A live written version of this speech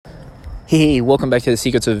Hey, welcome back to the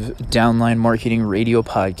Secrets of Downline Marketing Radio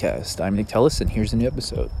podcast. I'm Nick Tellis, and here's a new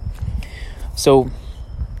episode. So,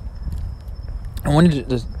 I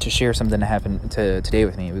wanted to share something that happened today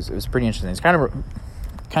with me. It was pretty interesting. It's kind of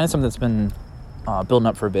something that's been building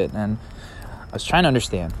up for a bit, and I was trying to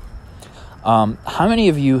understand. How many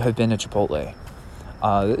of you have been to Chipotle?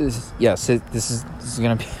 This is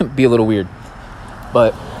going to be a little weird,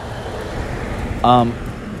 but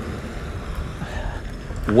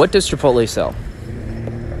what does Chipotle sell?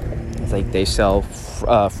 It's like they sell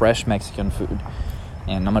fresh Mexican food,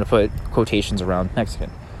 and I'm gonna put quotations around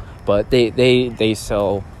Mexican, but they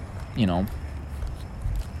sell,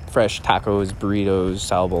 fresh tacos, burritos,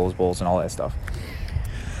 salad bowls, and all that stuff.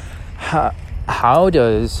 How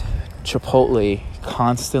does Chipotle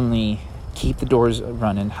constantly keep the doors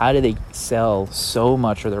running? How do they sell so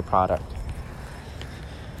much of their product?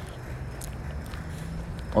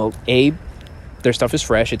 Well, their stuff is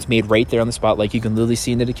fresh. It's made right there on the spot. Like, you can literally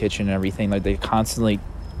see into the kitchen and everything. Like, they constantly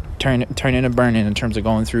turn in and burn in terms of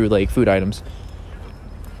going through, like, food items.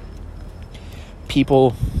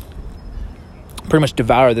 People pretty much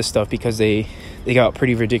devour this stuff because they got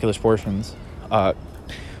pretty ridiculous portions,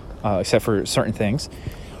 except for certain things,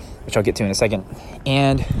 which I'll get to in a second.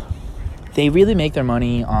 And they really make their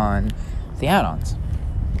money on the add-ons.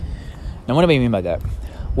 Now, what do I mean by that?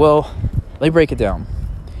 Well, let me break it down.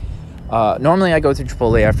 Normally I go to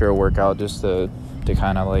Chipotle after a workout just to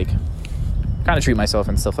kind of treat myself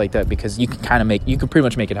and stuff like that, because you can pretty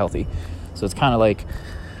much make it healthy. So it's kind of like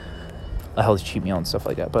a healthy cheat meal and stuff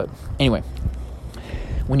like that. But anyway,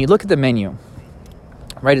 when you look at the menu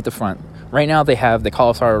right at the front, right now they have the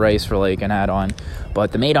cauliflower rice for like an add-on,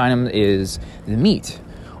 but the main item is the meat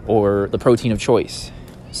or the protein of choice.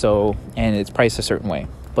 So, and it's priced a certain way,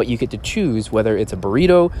 but you get to choose whether it's a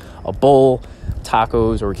burrito, a bowl,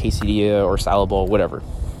 tacos, or quesadilla, or salad bowl, whatever.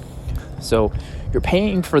 So you're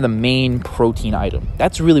paying for the main protein item.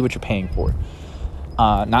 That's really what you're paying for,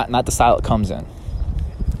 not the style it comes in.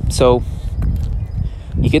 So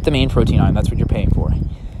you get the main protein item. That's what you're paying for.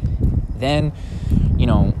 Then,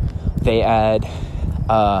 they add,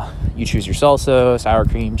 you choose your salsa, sour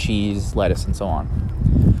cream, cheese, lettuce, and so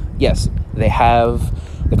on. Yes, they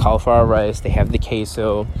have the cauliflower rice, they have the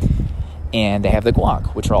queso, and they have the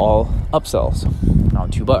guac, which are all upsells,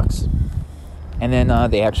 around $2. And then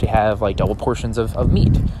they actually have like double portions of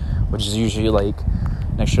meat, which is usually like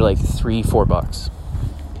an extra like $3-4.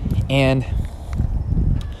 And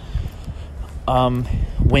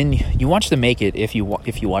when you watch them make it, if you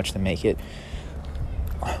watch them make it,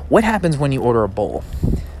 what happens when you order a bowl?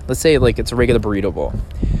 Let's say like it's a regular burrito bowl.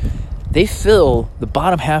 They fill the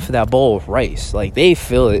bottom half of that bowl with rice. Like, they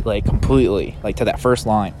fill it like completely, like to that first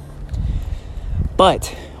line. But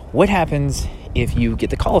what happens if you get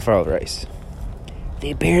the cauliflower rice?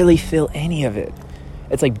 They barely fill any of it.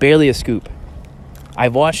 It's like barely a scoop.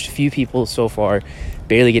 I've watched a few people so far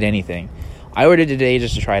barely get anything. I ordered today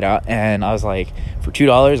just to try it out, and I was like, for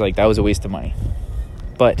 $2, like, that was a waste of money.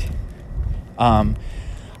 But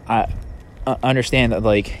I understand that,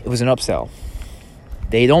 like, it was an upsell.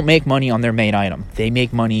 They don't make money on their main item. They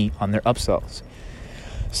make money on their upsells.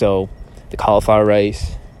 So the cauliflower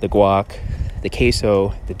rice, the guac, the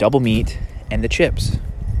queso, the double meat, and the chips.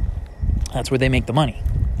 That's where they make the money.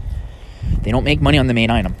 They don't make money on the main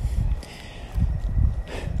item.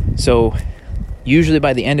 So usually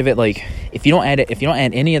by the end of it, like, if you don't add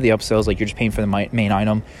any of the upsells, like, you're just paying for the main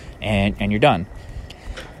item and you're done.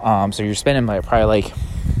 So you're spending probably like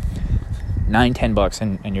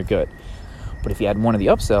 $9-10 and you're good. But if you add one of the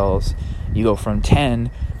upsells, you go from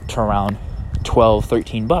 10 to around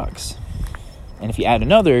 $12-13. And if you add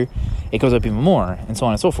another, it goes up even more, and so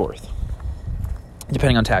on and so forth,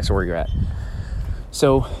 depending on tax or where you're at.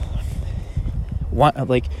 So,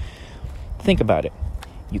 think about it.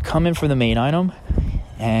 You come in for the main item,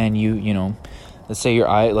 and let's say your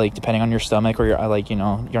eye, like, depending on your stomach or your eye, like,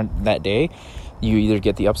 you're that day, you either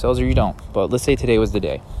get the upsells or you don't. But let's say today was the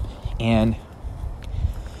day, and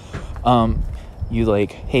you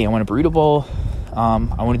like, hey, I want a burrito bowl. I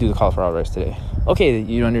want to do the cauliflower rice today. Okay,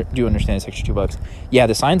 you do understand it's extra $2. Yeah,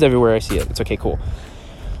 the sign's everywhere. I see it. It's okay, cool.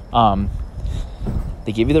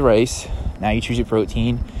 They give you the rice. Now you choose your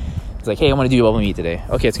protein. It's like, hey, I want to do double meat today.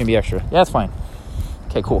 Okay, it's going to be extra. Yeah, that's fine.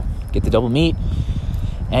 Okay, cool. Get the double meat.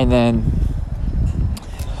 And then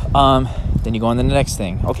you go on to the next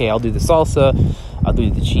thing. Okay, I'll do the salsa. I'll do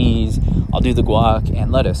the cheese. I'll do the guac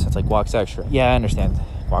and lettuce. It's like, guac's extra. Yeah, I understand.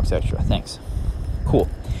 Guac's extra. Thanks. Cool.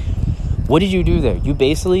 What did you do there? You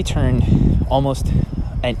basically turned almost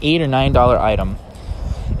an $8 or $9 item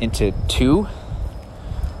into two.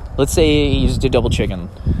 Let's say you just did double chicken.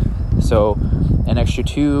 So an extra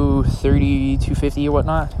 $230, $250 or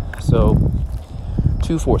whatnot. So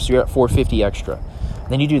 $240. So you're at $450 extra.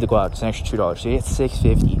 Then you do the glove. It's an extra $2. So you get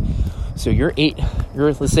 $650. So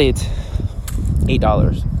let's say it's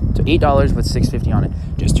 $8. So $8 with $650 on it.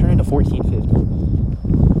 Just turn into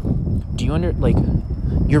 $14.50. Do you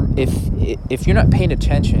if you're not paying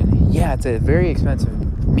attention, yeah, it's a very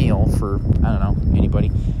expensive meal for, I don't know, anybody.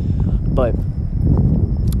 But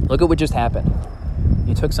look at what just happened.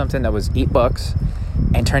 You took something that was $8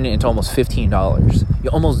 and turned it into almost $15. You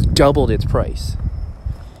almost doubled its price.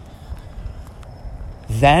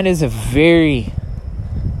 That is a very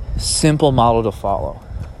simple model to follow.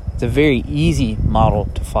 It's a very easy model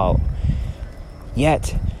to follow.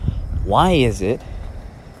 Yet, why is it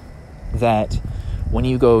that when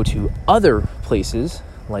you go to other places,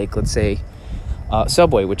 like let's say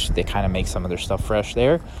Subway, which they kind of make some of their stuff fresh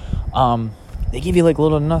there, they give you like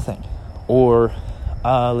little to nothing. Or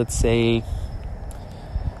let's say,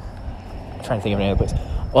 I'm trying to think of any other place.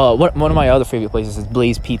 One of my other favorite places is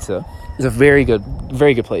Blaze Pizza. It's a very good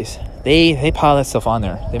place. They pile that stuff on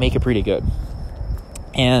there. They make it pretty good.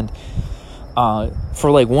 And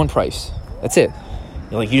for like one price, that's it.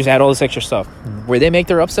 Like, you just add all this extra stuff. Where they make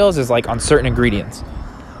their upsells is like on certain ingredients,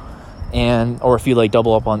 or if you like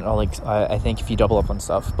double up on, I think if you double up on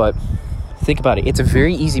stuff. But think about it. It's a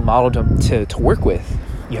very easy model to work with.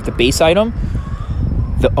 You have the base item,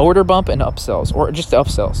 the order bump, and upsells, or just the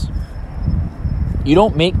upsells. You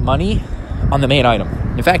don't make money on the main item.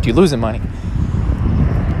 In fact, you're losing money.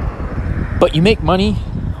 But you make money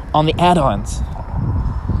on the add-ons.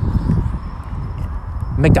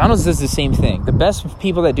 McDonald's does the same thing. The best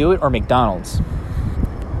people that do it are McDonald's.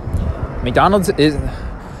 McDonald's is,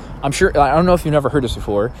 I'm sure, I don't know if you've never heard this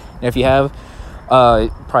before. And if you have,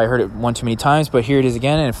 probably heard it one too many times, but here it is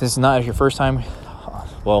again. And if this is not your first time,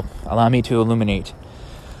 well, allow me to illuminate.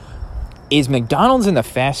 Is McDonald's in the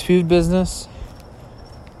fast food business?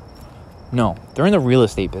 No, they're in the real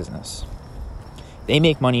estate business. They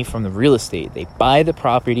make money from the real estate. They buy the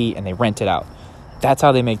property and they rent it out. That's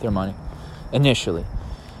how they make their money initially.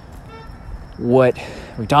 What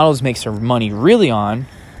McDonald's makes their money really on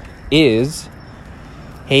is,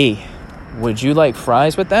 hey, would you like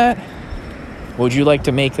fries with that? Would you like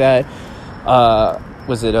to make that, out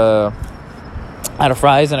of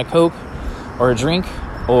fries and a Coke or a drink?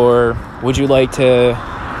 Or would you like to,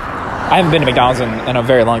 I haven't been to McDonald's in a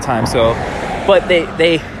very long time, but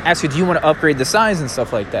they ask you, do you want to upgrade the size and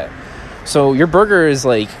stuff like that? So your burger is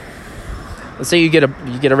like, let's say you get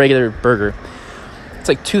a regular burger. It's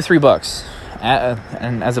like $2-3.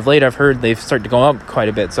 And as of late, I've heard they've started to go up quite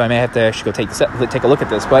a bit. So I may have to actually go take a look at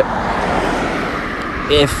this. But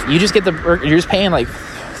if you just get the burger, you're just paying like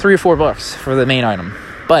 $3 or $4 for the main item.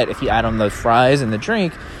 But if you add on the fries and the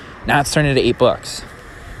drink, now it's turning into $8.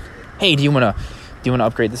 Hey, do you want to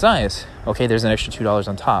upgrade the size? Okay, there's an extra $2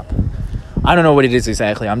 on top. I don't know what it is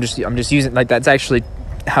exactly. I'm just using, like, that's actually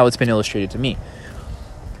how it's been illustrated to me.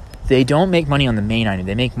 They don't make money on the main item.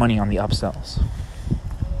 They make money on the upsells.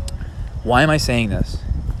 Why am I saying this?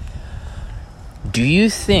 Do you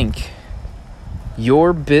think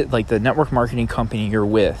your the network marketing company you're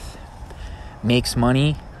with makes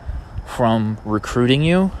money from recruiting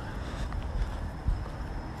you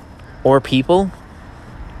or people?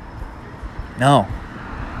 No,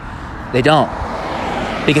 they don't.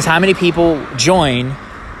 Because how many people join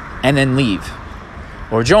and then leave,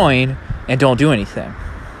 or join and don't do anything?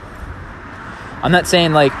 I'm not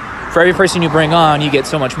saying like for every person you bring on, you get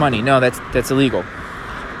so much money. No, that's illegal.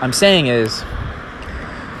 I'm saying is,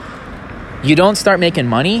 you don't start making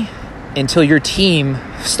money until your team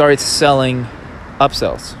starts selling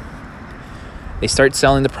upsells. They start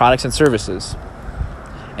selling the products and services.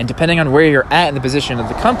 And depending on where you're at in the position of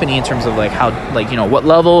the company, in terms of like how, like, you know, what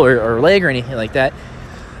level or leg or anything like that,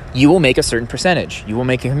 you will make a certain percentage. You will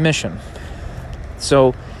make a commission.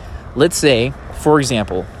 So let's say, for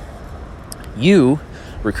example, you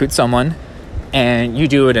recruit someone and you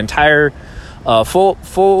do an entire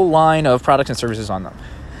full line of products and services on them,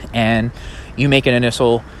 and you make an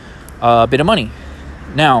initial bit of money.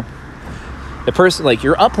 Now, the person, like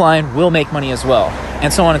your upline, will make money as well,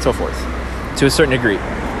 and so on and so forth, to a certain degree.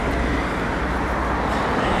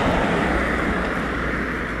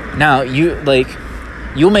 Now,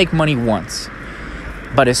 you'll make money once,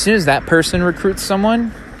 but as soon as that person recruits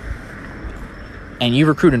someone and you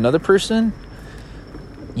recruit another person,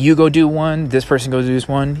 you go do one, this person goes do this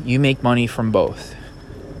one, you make money from both.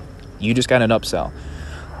 You just got an upsell.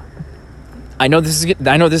 I know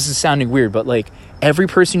this is sounding weird, but like every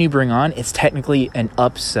person you bring on, it's technically an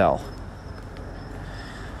upsell.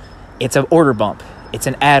 It's an order bump. It's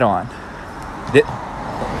an add-on.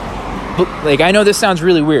 like, I know this sounds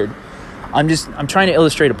really weird. I'm trying to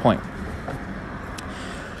illustrate a point.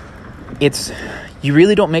 You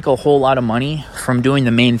really don't make a whole lot of money from doing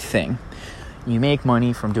the main thing. You make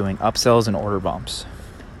money from doing upsells and order bumps.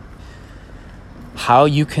 How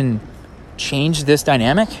you can change this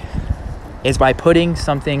dynamic is by putting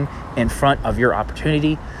something in front of your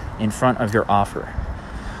opportunity, in front of your offer.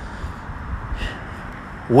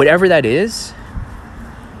 Whatever that is,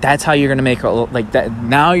 that's how you're going to make like that.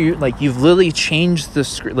 Now you've literally changed the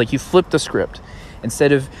script, like you flipped the script.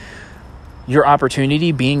 Instead of your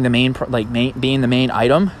opportunity being the main being the main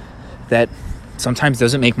item that sometimes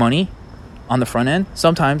doesn't make money on the front end.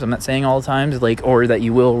 Sometimes, I'm not saying all the times, like, or that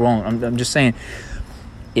you will or won't. I'm just saying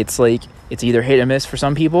it's like it's either hit or miss for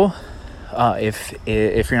some people.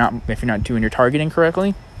 If you're not doing your targeting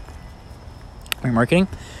correctly, or your marketing,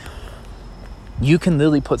 you can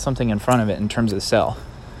literally put something in front of it in terms of the sell.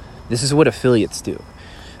 This is what affiliates do.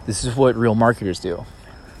 This is what real marketers do.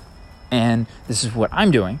 And this is what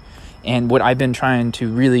I'm doing. And what I've been trying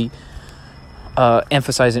to really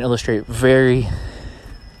emphasize and illustrate very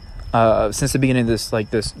since the beginning of this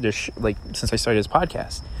since I started this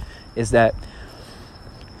podcast, is that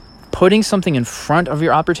putting something in front of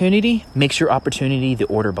your opportunity makes your opportunity the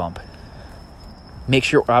order bump,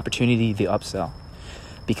 makes your opportunity the upsell.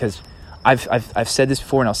 Because I've said this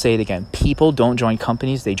before and I'll say it again. People don't join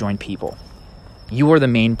companies, they join people. You are the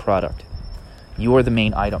main product. You are the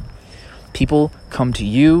main item. People come to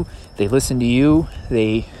you, they listen to you,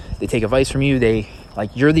 they take advice from you,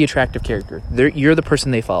 you're the attractive character. You're the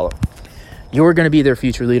person they follow. You're going to be their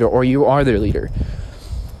future leader, or you are their leader.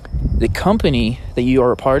 The company that you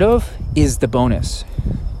are a part of is the bonus.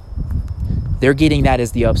 They're getting that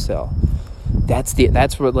as the upsell. That's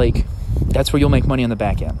where you'll make money on the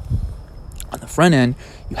back end. On the front end,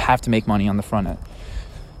 you have to make money on the front end.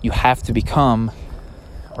 You have to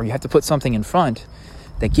put something in front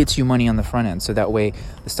that gets you money on the front end. So that way,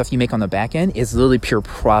 the stuff you make on the back end is literally pure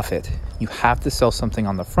profit. You have to sell something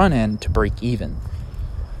on the front end to break even.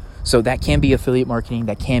 So that can be affiliate marketing.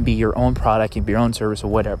 That can be your own product, your own service,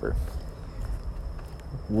 or whatever.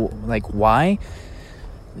 Why?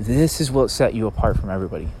 This is what set you apart from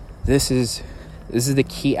everybody. This is the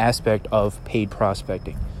key aspect of paid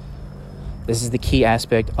prospecting. This is the key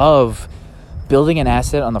aspect of building an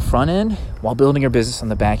asset on the front end while building your business on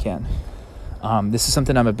the back end. This is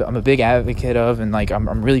something I'm a big advocate of, and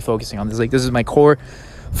I'm really focusing on this. This is my core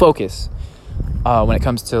focus when it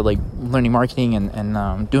comes to learning marketing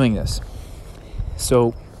and doing this.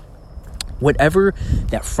 So whatever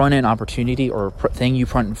that front end opportunity or thing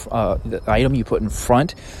the item you put in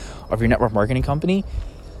front of your network marketing company,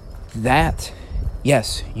 that,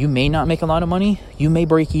 yes, you may not make a lot of money. You may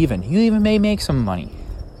break even. You even may make some money.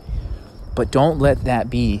 But don't let that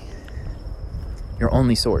be your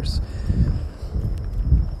only source.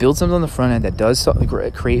 Build something on the front end that does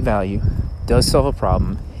create value, does solve a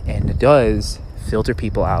problem, and does filter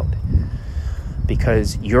people out.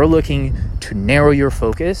 Because you're looking to narrow your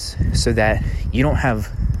focus so that you don't have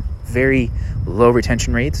very low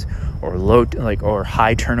retention rates or or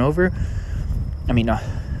high turnover.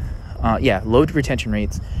 Low retention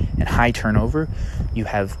rates and high turnover. You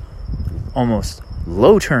have almost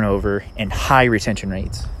low turnover and high retention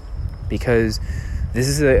rates. Because this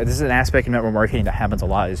is an aspect of network marketing that happens a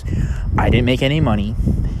lot. Is I didn't make any money,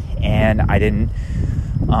 and I didn't.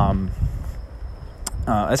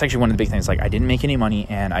 That's actually one of the big things. I didn't make any money,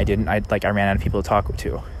 and I ran out of people to talk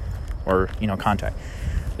to, or contact.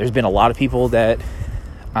 There's been a lot of people that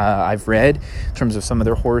I've read in terms of some of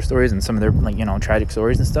their horror stories and some of their tragic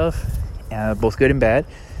stories and stuff, both good and bad.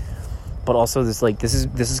 But also this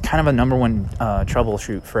is kind of a number one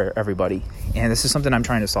troubleshoot for everybody, and this is something I'm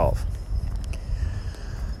trying to solve.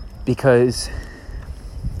 Because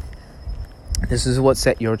this is what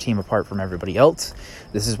set your team apart from everybody else.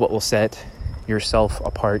 This is what will set yourself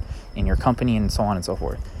apart in your company, and so on and so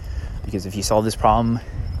forth. Because if you solve this problem,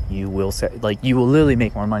 you will literally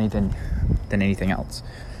make more money than anything else.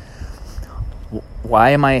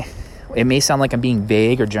 Why am I? It may sound like I'm being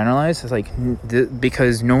vague or generalized. It's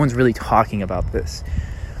because no one's really talking about this.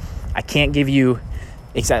 I can't give you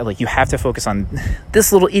exactly. You have to focus on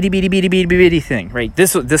this little itty bitty thing, right?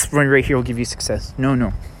 This one right here will give you success. No.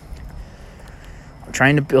 I'm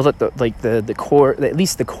trying to build up the core, at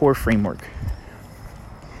least the core framework.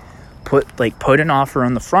 Put an offer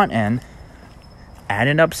on the front end, add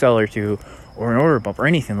an upsell or two, or an order bump or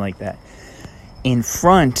anything like that in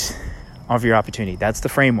front of your opportunity. That's the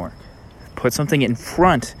framework. Put something in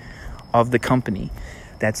front of the company.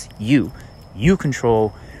 That's you. You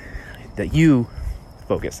control that. You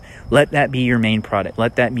focus. Let that be your main product.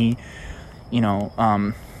 Let that be,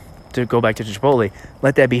 to go back to Chipotle,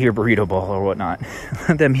 let that be your burrito bowl or whatnot.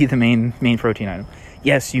 Let that be the main protein item.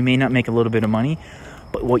 Yes, you may not make a little bit of money,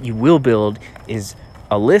 but what you will build is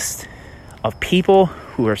a list of people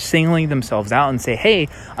who are singling themselves out and say, hey,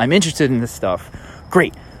 I'm interested in this stuff.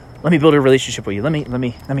 Great. Let me build a relationship with you. Let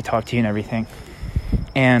me talk to you and everything.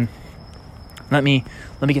 And let me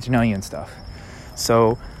get to know you and stuff.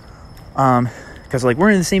 So, because like we're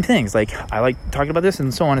in the same things. Like I like talking about this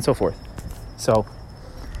and so on and so forth. So,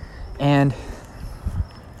 and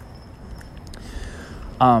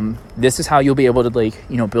this is how you'll be able to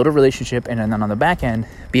build a relationship, and then on the back end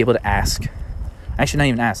be able to ask. Actually, not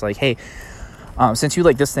even ask. Like, hey, since you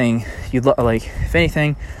like this thing, you'd like if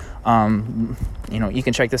anything, you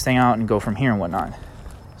can check this thing out and go from here and whatnot.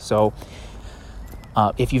 So,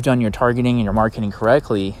 if you've done your targeting and your marketing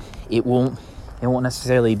correctly, it won't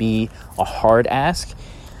necessarily be a hard ask.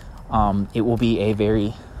 It will be a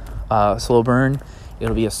very slow burn.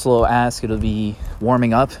 It'll be a slow ask. It'll be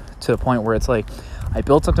warming up to a point where it's like, I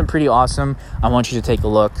built something pretty awesome. I want you to take a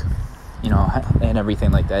look, and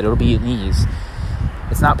everything like that. It'll be an ease.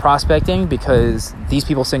 It's not prospecting, because these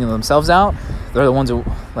people single themselves out. They're the ones who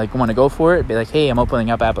want to go for it. Be like, hey, I'm opening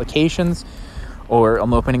up applications, or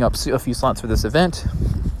I'm opening up a few slots for this event.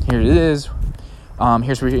 Here it is.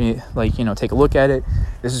 Here's where you take a look at it.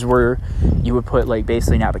 This is where you would put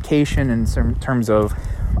basically an application in terms of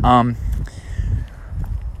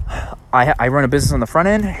I run a business on the front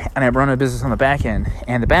end and I run a business on the back end,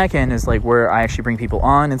 and the back end is where I actually bring people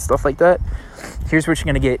on and stuff like that. Here's what you're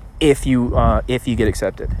gonna get if you get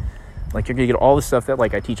accepted. You're gonna get all the stuff that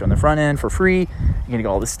I teach on the front end for free. You're gonna get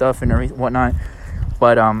all this stuff and whatnot,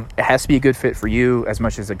 but it has to be a good fit for you as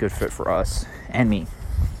much as a good fit for us and me.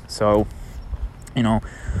 So,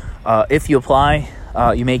 if you apply,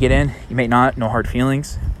 you may get in, you may not. No hard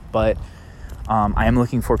feelings, but I am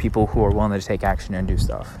looking for people who are willing to take action and do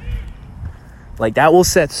stuff. That will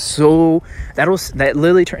set that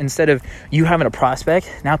literally instead of you having a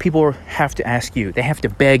prospect, now people have to ask you. They have to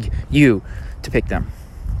beg you to pick them,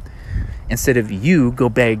 instead of you go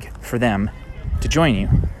beg for them to join you.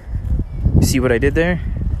 You see what I did there?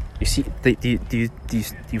 You see? Do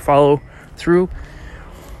you follow through?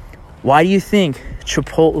 Why do you think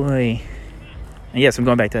Chipotle, and yes, I'm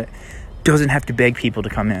going back to that, doesn't have to beg people to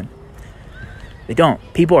come in? They don't.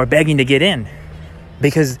 People are begging to get in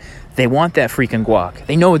because they want that freaking guac.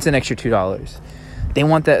 They know it's an extra $2. They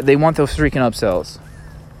want that. They want those freaking upsells.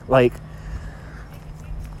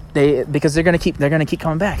 Because they're gonna keep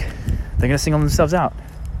coming back. They're gonna single themselves out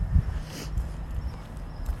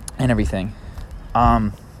and everything.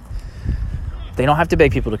 They don't have to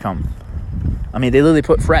beg people to come. I mean, they literally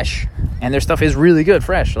put fresh, and their stuff is really good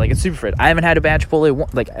fresh. It's super fresh. I haven't had a bad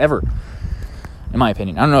Chipotle ever, in my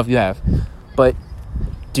opinion. I don't know if you have, but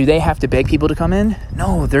do they have to beg people to come in?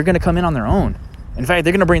 No, they're gonna come in on their own. In fact,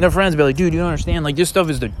 they're gonna bring their friends and be like, dude, you don't understand, this stuff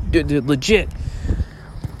is the legit.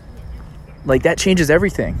 That changes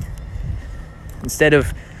everything. Instead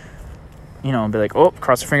of be like, oh,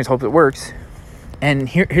 cross your fingers, hope it works. And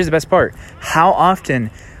here's the best part. How often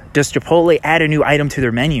does Chipotle add a new item to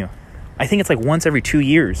their menu? I think it's once every 2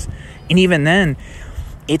 years. And even then,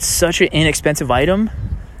 it's such an inexpensive item,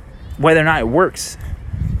 whether or not it works.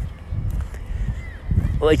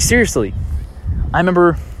 Seriously. I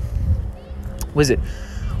remember,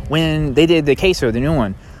 when they did the queso, the new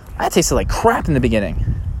one, that tasted like crap in the beginning.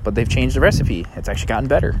 But they've changed the recipe. It's actually gotten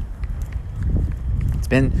better. It's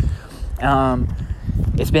been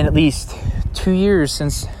at least 2 years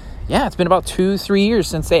since, it's been about 2-3 years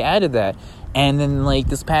since they added that. And then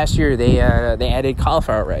this past year, they added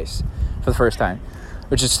cauliflower rice for the first time,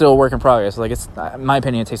 which is still a work in progress. It's, in my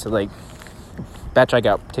opinion, it tasted batch I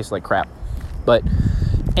got tasted like crap. But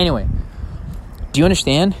anyway, do you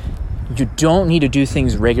understand? You don't need to do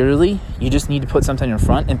things regularly. You just need to put something in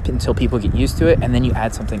front until people get used to it, and then you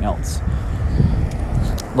add something else.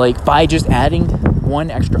 By just adding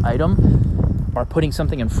one extra item or putting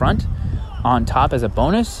something in front on top as a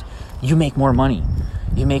bonus, you make more money.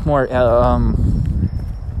 You make more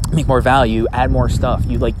value, add more stuff.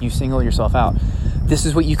 You single yourself out. This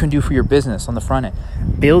is what you can do for your business on the front end.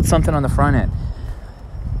 Build something on the front end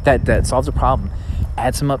that solves a problem.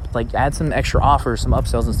 Add some extra offers, some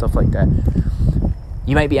upsells and stuff like that.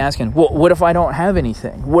 You might be asking, well, what if I don't have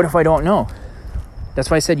anything? What if I don't know? That's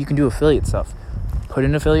why I said you can do affiliate stuff. Put in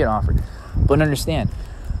an affiliate offer. But understand,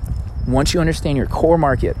 once you understand your core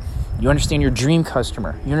market, you understand your dream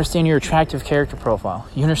customer, you understand your attractive character profile,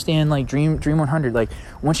 you understand Dream 100,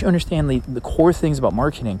 once you understand the core things about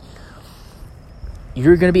marketing,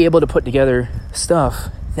 you're going to be able to put together stuff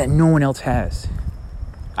that no one else has.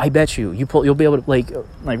 I bet you'll be able to,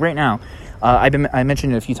 right now, I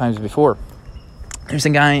mentioned it a few times before. There's a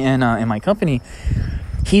guy in my company.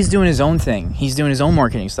 He's doing his own thing. He's doing his own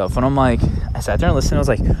marketing stuff. And I'm like, I sat there and listened. I was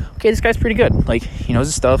like, okay, this guy's pretty good. Like, he knows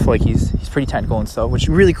his stuff. Like, he's pretty technical and stuff, which is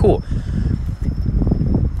really cool.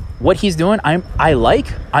 What he's doing, I'm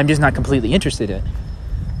just not completely interested in.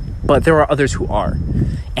 But there are others who are.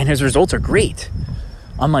 And his results are great.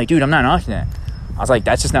 I'm like, dude, I'm not knocking that. I was like,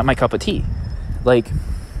 that's just not my cup of tea. Like,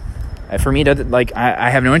 for me, I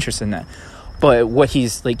have no interest in that. But what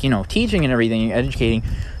he's, like, teaching and everything, educating,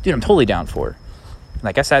 dude, I'm totally down for.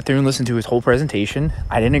 Like, I sat there and listened to his whole presentation.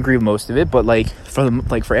 I didn't agree with most of it, but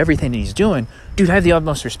for everything that he's doing, dude, I have the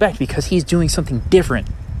utmost respect because he's doing something different.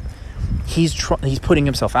 He's putting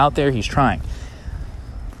himself out there. He's trying.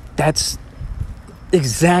 That's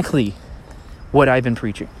exactly what I've been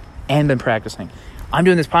preaching and been practicing. I'm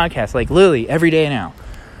doing this podcast like literally every day now.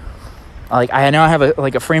 Like, I now have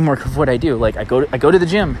a framework of what I do. Like, I go to the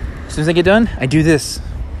gym. As soon as I get done, I do this.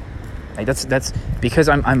 Like, that's because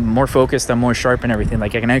I'm more focused, I'm more sharp and everything.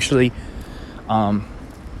 Like, I can actually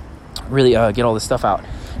really get all this stuff out.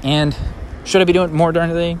 And should I be doing more during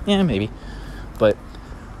the day? Yeah, maybe. But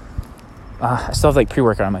I still have like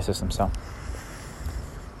pre-workout on my system, so.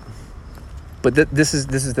 But this is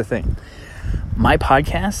the thing.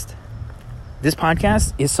 This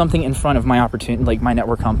podcast is something in front of my opportunity, like my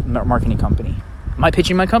network marketing company. Am I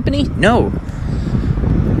pitching my company? No.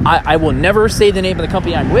 I will never say the name of the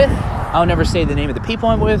company I'm with. I'll never say the name of the people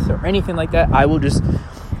I'm with or anything like that. I will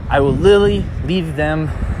literally leave them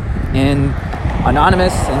in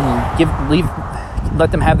anonymous and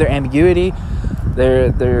let them have their ambiguity,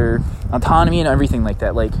 their autonomy and everything like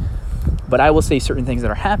that. Like, but I will say certain things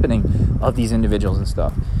that are happening of these individuals and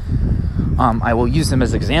stuff. I will use them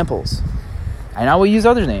as examples, and I will use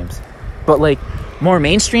other names, but like more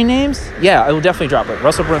mainstream names, yeah, I will definitely drop like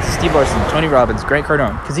Russell Brunson, Steve Larson, Tony Robbins, Grant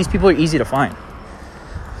Cardone, because these people are easy to find.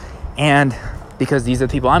 And because these are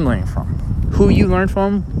the people I'm learning from. Who you learn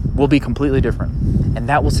from will be completely different. And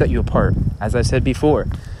that will set you apart. As I said before,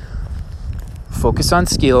 focus on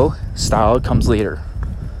skill, style comes later.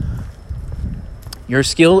 Your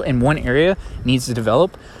skill in one area needs to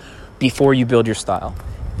develop before you build your style.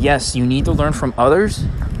 Yes, you need to learn from others,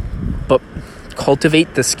 but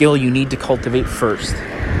cultivate the skill you need to cultivate first.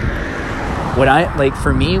 What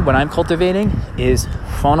I'm cultivating is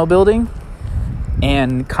funnel building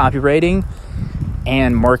and copywriting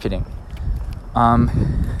and marketing.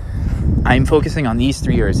 I'm focusing on these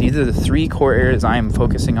 3 areas. These are the 3 core areas I am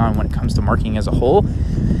focusing on when it comes to marketing as a whole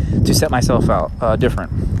to set myself out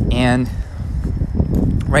different. And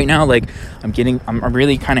right now, like, I'm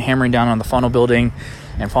really kind of hammering down on the funnel building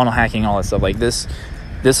and funnel hacking, all that stuff, like this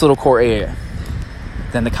little core area.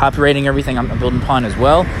 Then the copywriting, everything I'm building upon as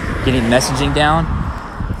well, getting the messaging down.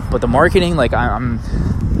 But the marketing, like, I'm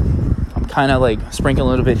kind of like sprinkling a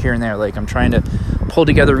little bit here and there. Like, I'm trying to pull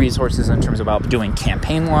together resources in terms about doing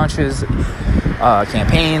campaign launches,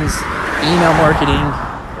 campaigns, email marketing,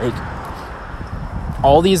 like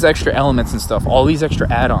all these extra elements and stuff, all these extra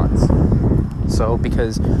add-ons. So,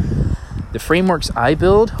 because the frameworks I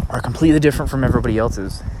build are completely different from everybody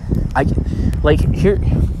else's. Let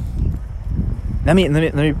me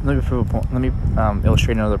prove a point. Let me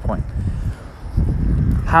illustrate another point.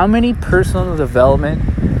 How many personal development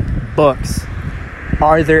books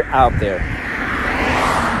are there out there?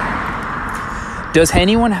 Does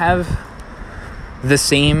anyone have the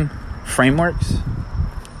same frameworks?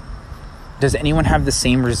 Does anyone have the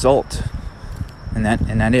same result? And that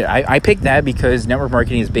it. I picked that because network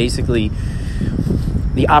marketing is basically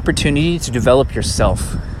the opportunity to develop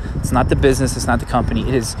yourself. It's not the business, it's not the company.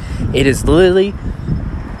 It is literally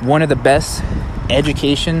one of the best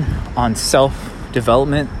education on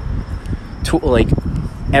self-development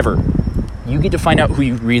ever. You get to find out who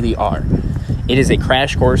you really are. It is a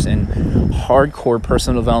crash course in hardcore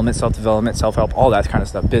personal development, self-development, self-help, all that kind of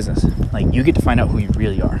stuff, business. Like, you get to find out who you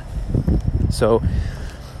really are. So,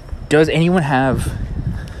 does anyone have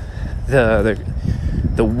the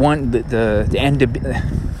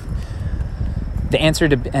answer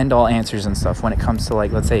to end all answers and stuff when it comes to,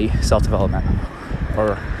 like, let's say self-development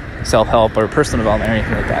or self-help or personal development or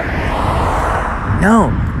anything like that?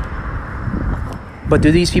 No. But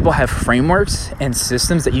do these people have frameworks and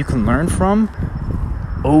systems that you can learn from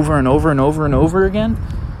over and over and over and over again?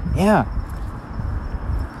 Yeah.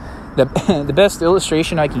 The best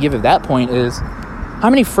illustration I can give at that point is, how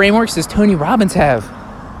many frameworks does Tony Robbins have?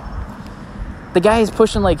 The guy is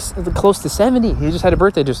pushing like close to 70. He just had a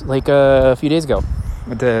birthday just like a few days ago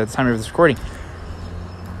at the time of this recording.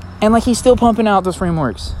 And like, he's still pumping out those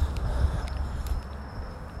frameworks.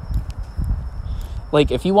 Like,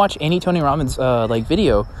 if you watch any Tony Robbins like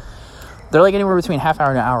video, they're like anywhere between half hour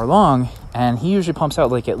and an hour long, and he usually pumps out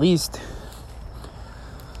like at least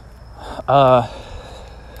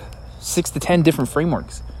 6 to 10 different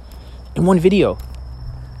frameworks in one video.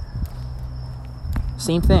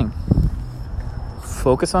 Same thing.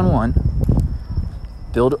 Focus on one,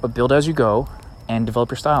 build as you go, and develop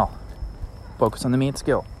your style. Focus on the main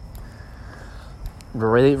skill.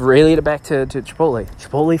 Relate it back to Chipotle.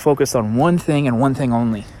 Chipotle focused on one thing and one thing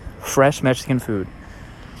only: fresh Mexican food.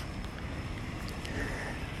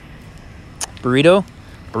 Burrito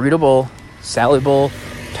bowl, salad bowl,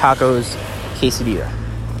 tacos, quesadilla.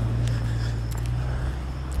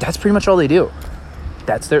 That's pretty much all they do.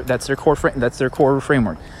 That's their core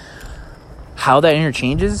framework. How that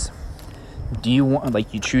interchanges, do you want,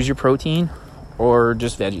 like, you choose your protein or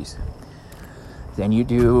just veggies? Then you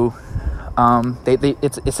do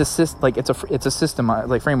it's a system,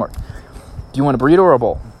 like, framework. Do you want a burrito or a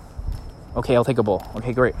bowl? Okay, I'll take a bowl.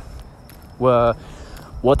 Okay, great. What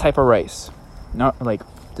type of rice? Not like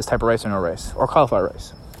this type of rice or no rice, or cauliflower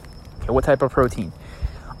rice. Okay, what type of protein?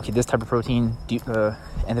 Okay, this type of protein,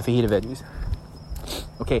 and the fajita veggies.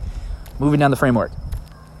 Okay, moving down the framework.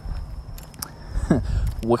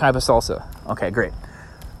 What type of salsa? Okay, great.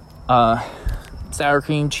 Sour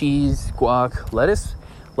cream, cheese, guac, lettuce.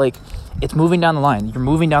 Like, it's moving down the line. You're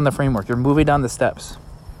moving down the framework. You're moving down the steps.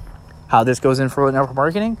 How this goes in for network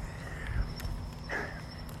marketing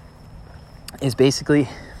is basically,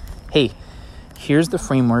 hey, here's the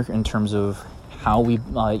framework in terms of how we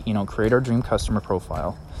create our dream customer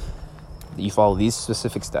profile. You follow these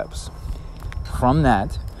specific steps. From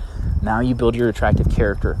that, now you build your attractive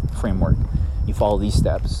character framework. You follow these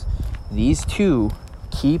steps. These two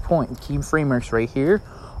key frameworks right here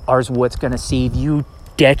are what's going to save you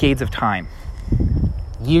decades of time,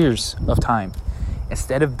 years of time.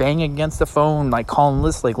 Instead of banging against the phone, like calling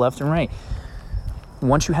lists like left and right.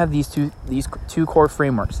 Once you have these two core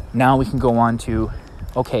frameworks, now we can go on to,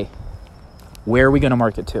 okay, where are we going to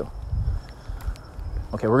market to?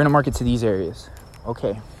 Okay, we're going to market to these areas.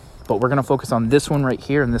 Okay, but we're going to focus on this one right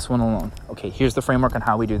here and this one alone. Okay, here's the framework on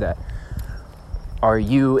how we do that. Are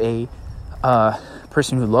you a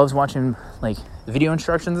person who loves watching, like, video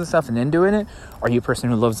instructions and stuff and then doing it? Are you a person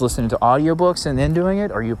who loves listening to audiobooks and then doing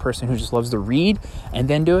it? Are you a person who just loves to read and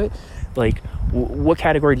then do it? Like, what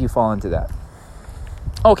category do you fall into that?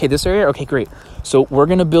 Okay, this area? Okay, great. So we're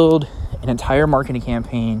going to build an entire marketing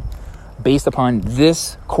campaign based upon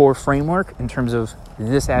this core framework in terms of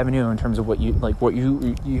this avenue, in terms of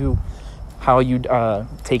how you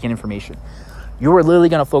take in information. You're literally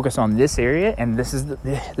going to focus on this area, and this is the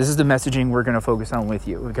messaging we're going to focus on with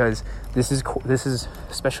you, because this is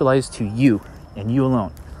specialized to you and you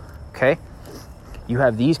alone. Okay? You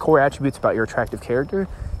have these core attributes about your attractive character.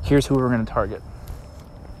 Here's who we're going to target.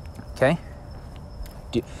 Okay?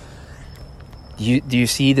 Do you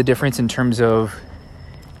see the difference in terms of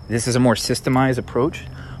this is a more systemized approach,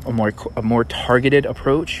 a more targeted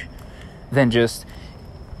approach than just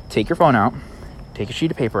take your phone out, take a sheet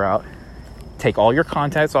of paper out, take all your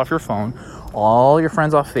contacts off your phone, all your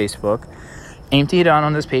friends off Facebook, empty it out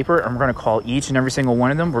on this paper, and we're going to call each and every single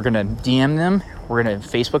one of them. We're going to DM them. We're going to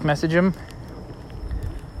Facebook message them.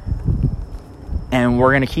 And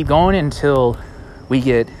we're going to keep going until we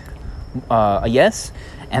get a yes,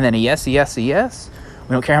 and then a yes, a yes, a yes.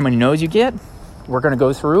 We don't care how many no's you get. We're going to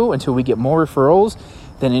go through until we get more referrals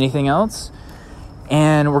than anything else,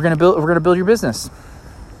 and we're going to build your business.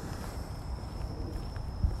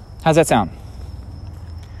 How's that sound?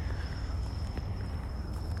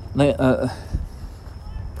 Let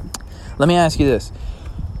me ask you this.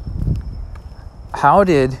 How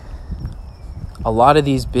did a lot of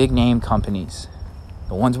these big name companies,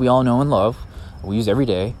 the ones we all know and love, we use every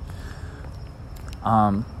day,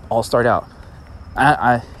 all start out?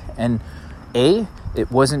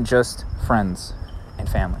 It wasn't just friends and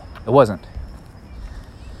family. It wasn't.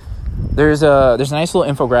 There's a nice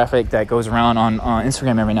little infographic that goes around on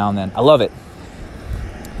Instagram every now and then. I love it.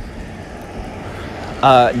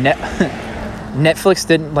 Netflix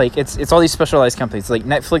didn't, like, it's all these specialized companies. Like,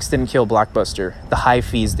 Netflix didn't kill Blockbuster. The high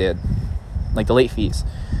fees did, like the late fees.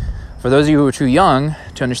 For those of you who are too young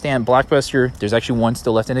to understand, Blockbuster, there's actually one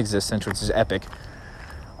still left in existence, which is Epic.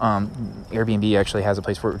 Airbnb actually has a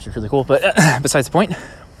place for it, which is really cool. But besides the point,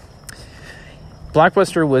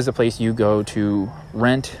 Blockbuster was a place you go to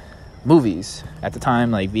rent movies at the time,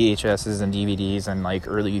 like VHSs and DVDs and like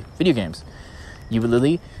early video games. You would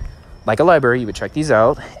literally, like a library, you would check these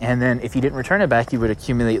out, and then if you didn't return it back, you would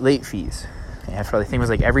accumulate late fees. And for, I think it was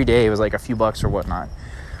like every day it was like a few bucks or whatnot.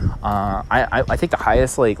 I think the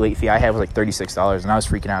highest like late fee I had was like $36, and I was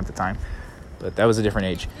freaking out at the time. But that was a different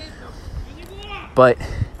age. But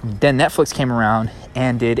Then Netflix came around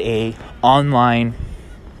and did a online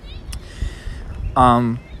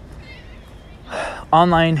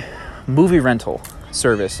movie rental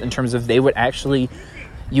service, in terms of you would actually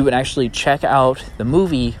check out the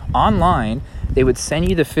movie online. They would send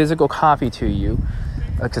you the physical copy to you,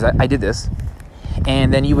 because I did this,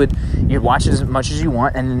 and then you'd watch it as much as you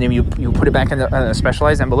want, and then you put it back in a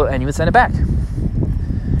specialized envelope, and you would send it back.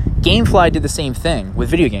 Gamefly did the same thing with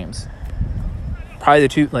video games. Probably the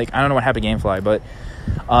two, like, I don't know what happened to Gamefly, but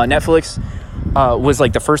Netflix was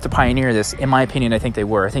like the first to pioneer this. In my opinion, I think they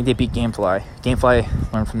were. I think they beat Gamefly.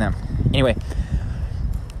 Gamefly learned from them. Anyway,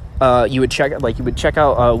 you would check out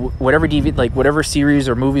whatever DVD, like whatever series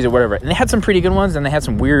or movies or whatever, and they had some pretty good ones, and they had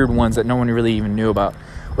some weird ones that no one really even knew about,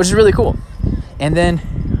 which is really cool. And then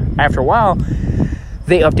after a while,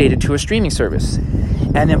 they updated to a streaming service,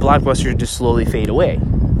 and then Blockbuster just slowly fade away,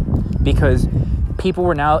 because people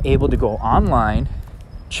were now able to go online,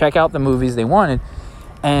 check out the movies they wanted,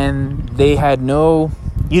 and they had you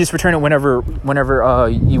just return it whenever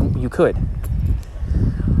you could.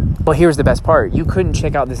 But here's the best part: you couldn't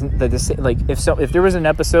check out this like if there was an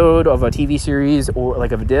episode of a TV series or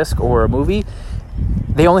like of a disc or a movie,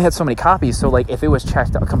 they only had so many copies. So like if it was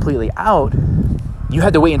checked out completely out, you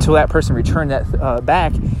had to wait until that person returned that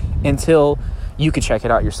back until you could check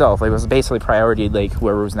it out yourself. Like, it was basically priority, like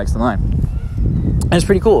whoever was next in line. And it's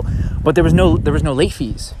pretty cool. But there was no late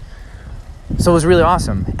fees. So it was really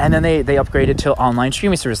awesome. And then they upgraded to online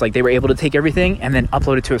streaming service. Like, they were able to take everything and then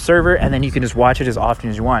upload it to a server, and then you can just watch it as often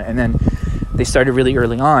as you want. And then they started really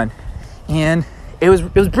early on, and it was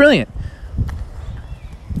brilliant.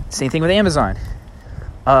 Same thing with Amazon.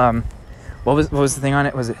 What was the thing on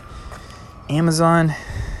it? Was it Amazon?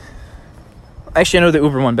 Actually, I know the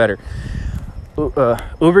Uber one better.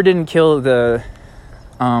 Uber didn't kill the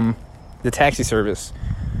taxi service.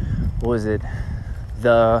 What was it?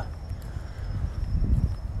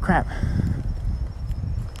 Crap.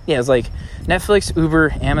 Yeah, it was like Netflix,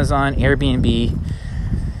 Uber, Amazon, Airbnb,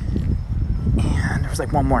 and there was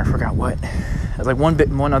like one more. I forgot what. It was like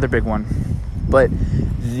one other big one. But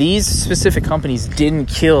these specific companies didn't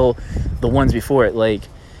kill the ones before it. Like,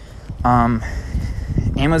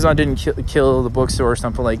 Amazon didn't kill the bookstore or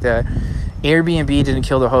something like that. Airbnb didn't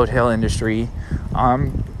kill the hotel industry.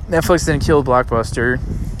 Netflix didn't kill Blockbuster.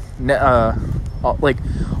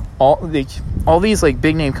 All these like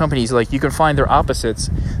big name companies, like, you can find their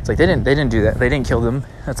opposites. It's like they didn't do that. They didn't kill them.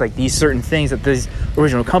 It's like these certain things that these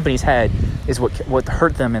original companies had is what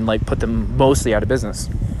hurt them and like put them mostly out of business.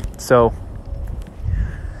 So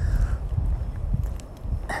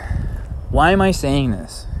why am I saying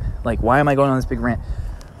this? Like, why am I going on this big rant?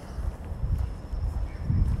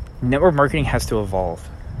 Network marketing has to evolve,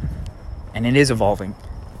 and it is evolving.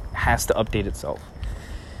 It has to update itself.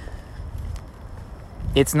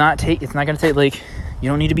 It's not going to take, like, you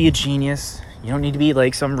don't need to be a genius. You don't need to be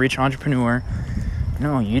like some rich entrepreneur.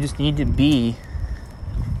 No, you just need to be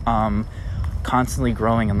constantly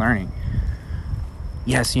growing and learning.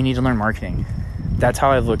 Yes, you need to learn marketing. That's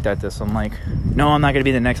how I've looked at this. I'm like, no, I'm not going to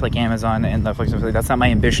be the next like Amazon and Netflix. That's not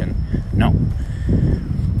my ambition. No.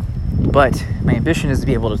 But my ambition is to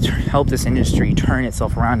be able to help this industry turn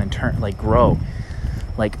itself around and grow.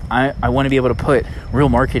 Like, I want to be able to put real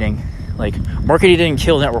marketing. Like, marketing didn't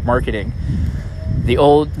kill network marketing. The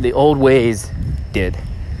old ways did.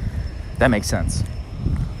 That makes sense.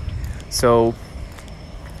 So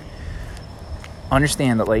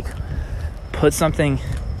understand that, like,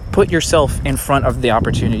 put yourself in front of the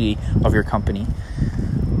opportunity of your company.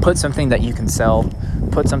 Put something that you can sell.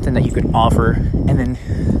 Put something that you can offer. And then,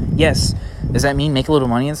 yes, does that mean make a little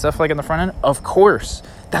money and stuff like on the front end? Of course.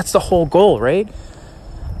 That's the whole goal, right?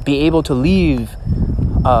 Be able to leave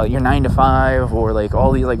your 9 to 5 or like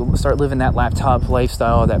all these, like, start living that laptop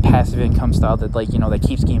lifestyle, that passive income style that, like, you know, that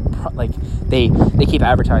keeps getting like they keep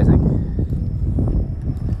advertising.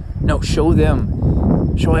 No, show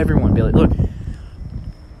everyone. Be like, look,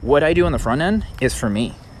 what I do on the front end is for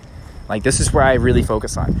me. Like, this is where I really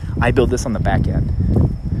focus on. I build this on the back end.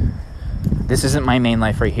 This isn't my main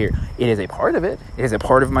life right here. It is a part of it. It is a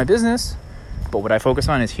part of my business. But what I focus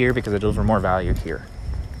on is here because I deliver more value here.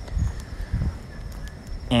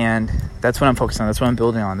 And that's what I'm focused on. That's what I'm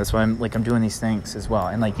building on. That's why I'm doing these things as well.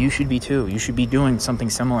 And like, you should be too. You should be doing something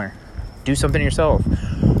similar. Do something yourself.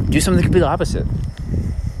 Do something completely opposite.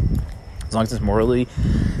 As long as it's morally,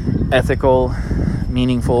 ethical,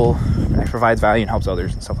 meaningful, and provides value and helps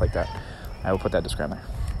others and stuff like that. I will put that disclaimer.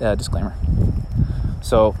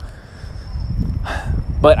 So,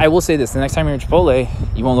 but I will say this: the next time you're in Chipotle,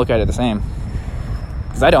 you won't look at it the same.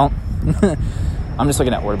 Because I don't. I'm just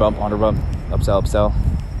looking at order bump, upsell.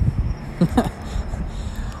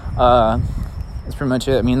 That's pretty much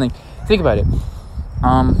it. I mean, like, think about it.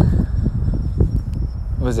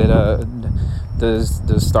 Was it does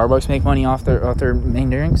Starbucks make money off their main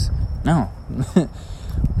drinks? No.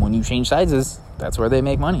 When you change sizes, that's where they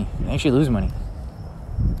make money. They actually lose money.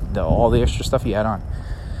 All the extra stuff you add on.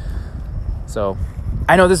 So,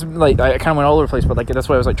 I know this, like, I kind of went all over the place, but, like, that's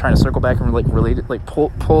why I was, like, trying to circle back and, like, relate it, like,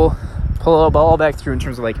 pull it all back through in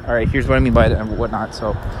terms of, like, all right, here's what I mean by it and whatnot.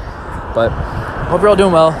 So, but hope you're all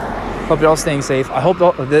doing well. Hope you're all staying safe. I hope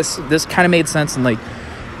this kind of made sense and, like,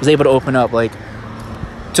 was able to open up. Like,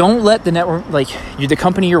 don't let the network, like, the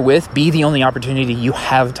company you're with be the only opportunity you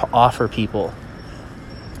have to offer people.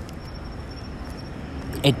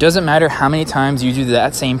 It doesn't matter how many times you do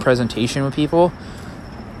that same presentation with people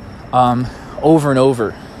over and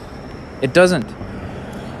over. It doesn't.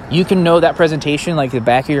 You can know that presentation like the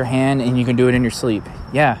back of your hand, and you can do it in your sleep.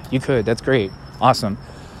 Yeah, you could. That's great. Awesome.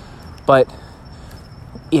 But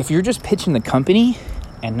if you're just pitching the company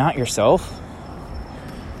and not yourself,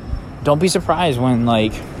 don't be surprised when,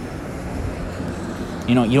 like,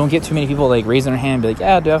 you don't get too many people, like, raising their hand and be like,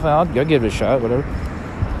 yeah, definitely, I'll give it a shot, whatever.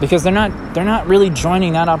 Because they're not really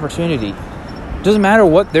joining that opportunity. It doesn't matter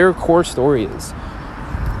what their core story is.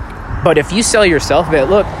 But if you sell yourself a bit,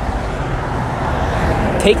 look,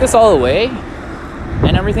 take this all away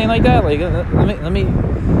and everything like that. Like, let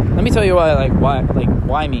me tell you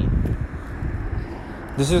why me.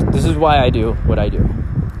 This is why I do what I do.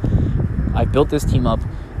 I built this team up.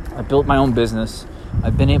 I built my own business.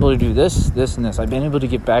 I've been able to do this, and this. I've been able to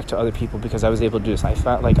give back to other people because I was able to do this. I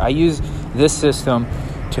felt like I use this system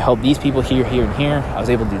to help these people here, and here. I was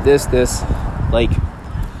able to do this. Like,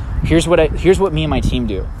 here's what me and my team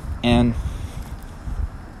do. And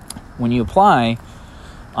when you apply,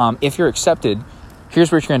 if you're accepted,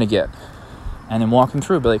 here's what you're going to get. And then walk them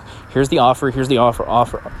through. Be like, here's the offer.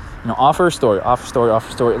 Offer a story.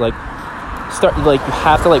 Like, start, like, you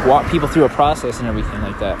have to, like, walk people through a process and everything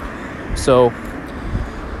like that. So,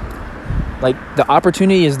 like, the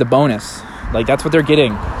opportunity is the bonus. Like, that's what they're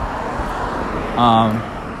getting.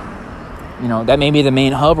 That may be the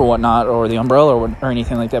main hub or whatnot, or the umbrella or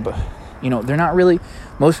anything like that, but, they're not really,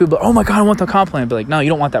 most people, oh my God, I want the comp plan. But, like, no, you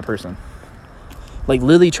don't want that person. Like,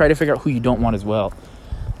 literally try to figure out who you don't want as well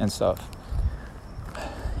and stuff.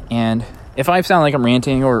 And if I sound like I'm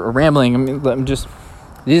ranting or rambling, I mean, I'm just,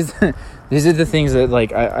 these are the things that,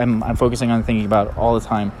 like, I'm focusing on thinking about all the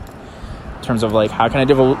time. In terms of, like, how can I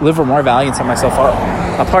deliver more value and set myself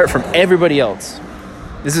apart from everybody else?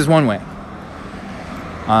 This is one way.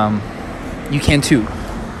 You can too.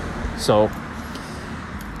 So,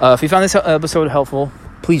 if you found this episode helpful,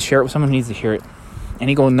 please share it with someone who needs to hear it.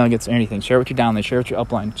 Any golden nuggets or anything. Share it with your downline. Share it with your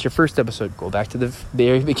upline. It's your first episode. Go back to the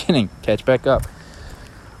very beginning. Catch back up.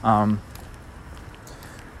 I'm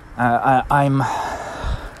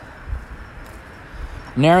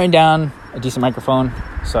narrowing down a decent microphone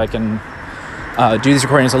so I can do these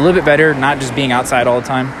recordings a little bit better, not just being outside all the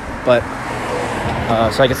time, but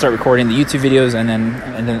so I can start recording the YouTube videos and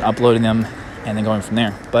then uploading them and then going from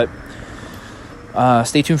there. But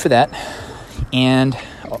stay tuned for that. And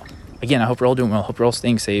again, I hope you're all doing well. I hope you're all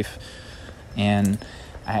staying safe. And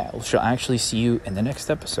I shall actually see you in the next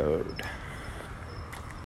episode.